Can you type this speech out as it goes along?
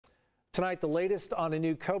Tonight, the latest on a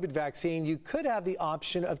new COVID vaccine you could have the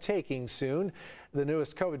option of taking soon. The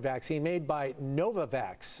newest COVID vaccine, made by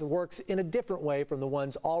Novavax, works in a different way from the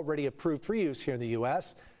ones already approved for use here in the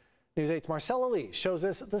U.S. News 8's Marcella Lee shows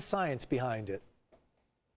us the science behind it.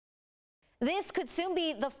 This could soon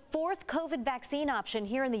be the fourth COVID vaccine option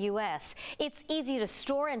here in the U.S. It's easy to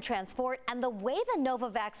store and transport, and the way the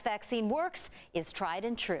Novavax vaccine works is tried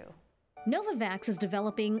and true. Novavax is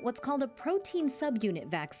developing what's called a protein subunit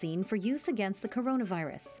vaccine for use against the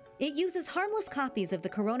coronavirus. It uses harmless copies of the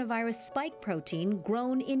coronavirus spike protein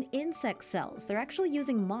grown in insect cells. They're actually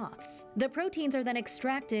using moths. The proteins are then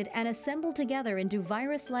extracted and assembled together into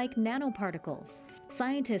virus-like nanoparticles.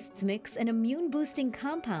 Scientists mix an immune-boosting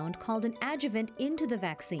compound called an adjuvant into the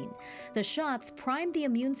vaccine. The shots prime the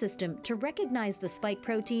immune system to recognize the spike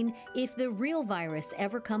protein if the real virus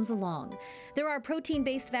ever comes along. There are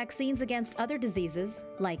protein-based vaccines against other diseases,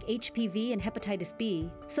 like HPV and hepatitis B,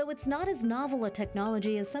 so it's not as novel a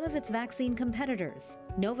technology as some of its vaccine competitors.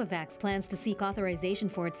 Novavax plans to seek authorization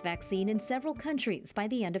for its vaccine in several countries by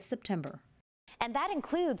the end of September. And that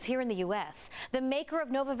includes here in the U.S. The maker of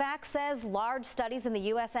Novavax says large studies in the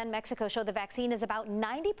U.S. and Mexico show the vaccine is about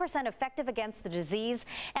 90% effective against the disease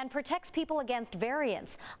and protects people against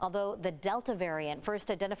variants. Although the Delta variant, first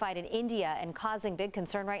identified in India and causing big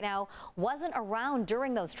concern right now, wasn't around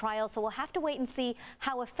during those trials, so we'll have to wait and see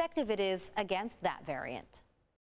how effective it is against that variant.